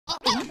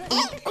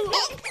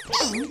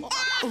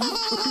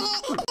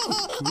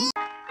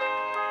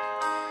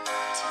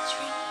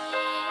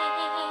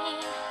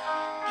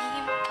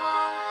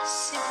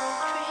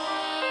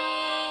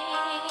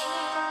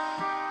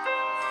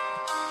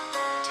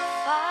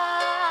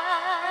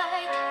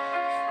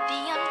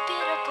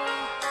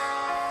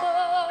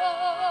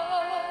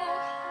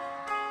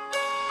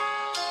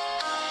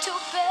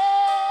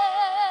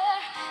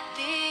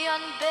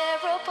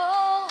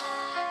Unbearable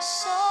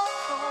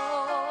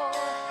sorrow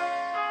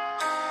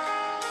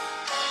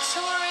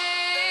to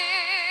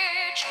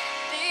reach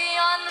the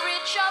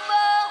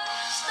unreachable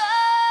star.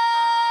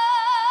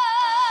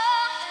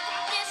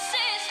 This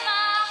is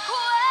my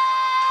quest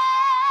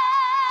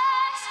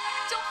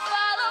to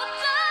follow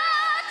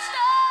that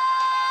star.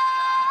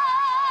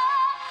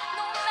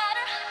 No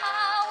matter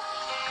how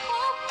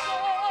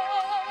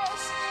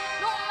hopeless,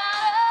 no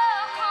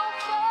matter how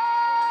far,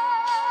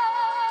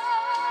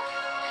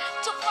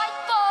 to fight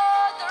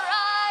for the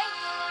right,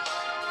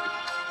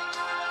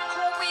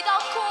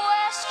 without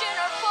question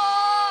or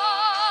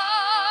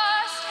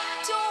force,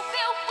 to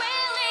be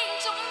willing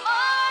to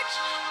march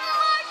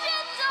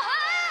into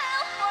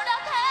hell for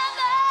that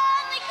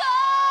heavenly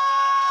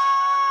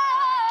cause.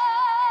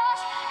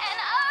 And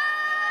I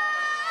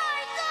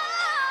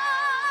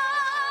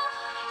know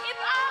if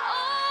I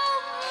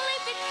only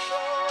be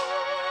true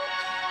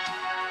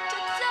to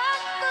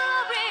that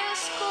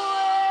glorious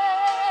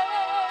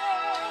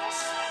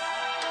quest,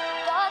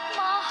 that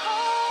my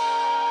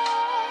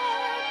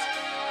heart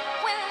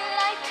will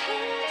lie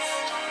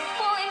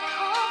peacefully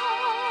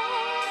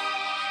calm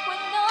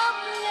when I'm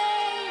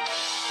laid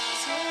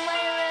to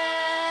my rest.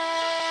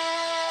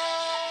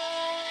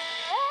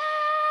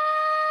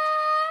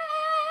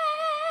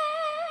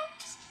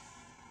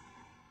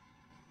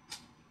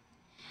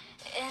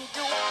 And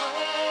the world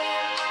would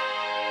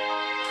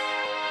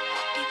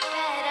be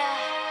better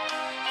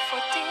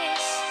for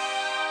this,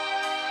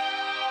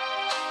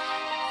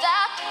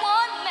 that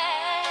one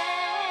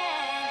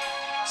man,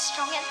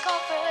 strong and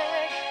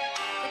covered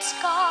with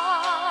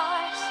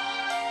scars,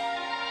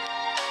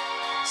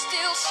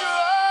 still strong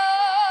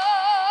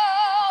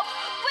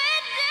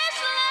with this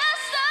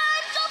last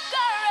signs of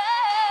courage,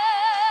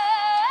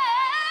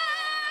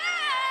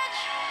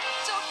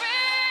 to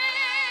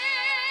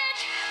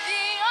reach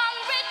the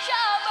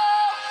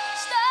unreachable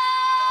star,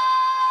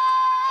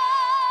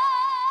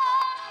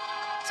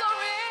 to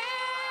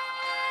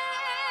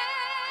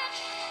reach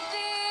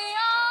the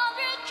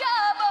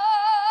unreachable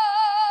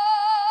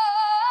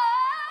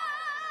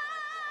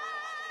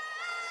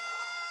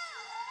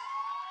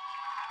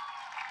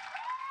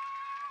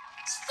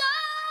star.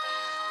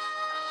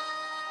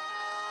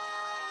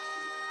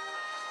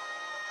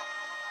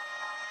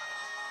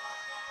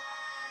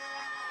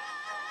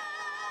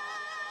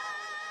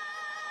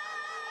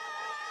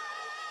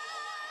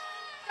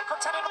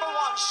 Contender number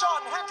 1,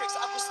 Shawn, Hendrix,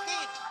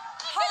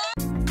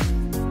 Agustin.